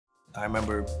I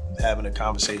remember having a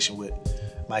conversation with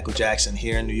Michael Jackson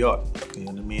here in New York,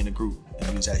 me and the group, and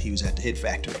he was at the Hit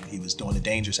Factory. He was doing the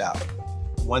Dangerous album.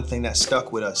 One thing that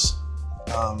stuck with us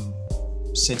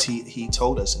since he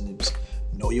told us, and it was,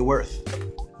 know your worth.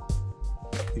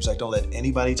 He was like, don't let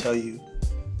anybody tell you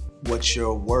what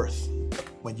you're worth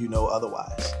when you know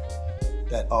otherwise.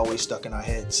 That always stuck in our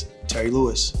heads. Terry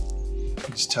Lewis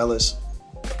used to tell us,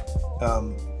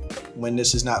 when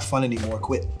this is not fun anymore,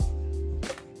 quit.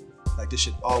 Like you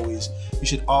should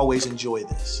always enjoy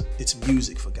this. It's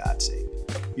music, for God's sake.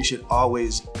 You should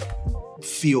always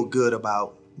feel good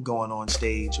about going on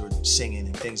stage or singing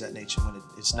and things of that nature. When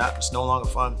it's no longer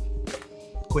fun,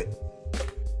 quit.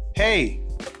 Hey,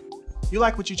 you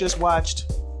like what you just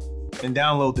watched? Then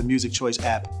download the Music Choice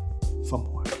app for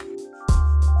more.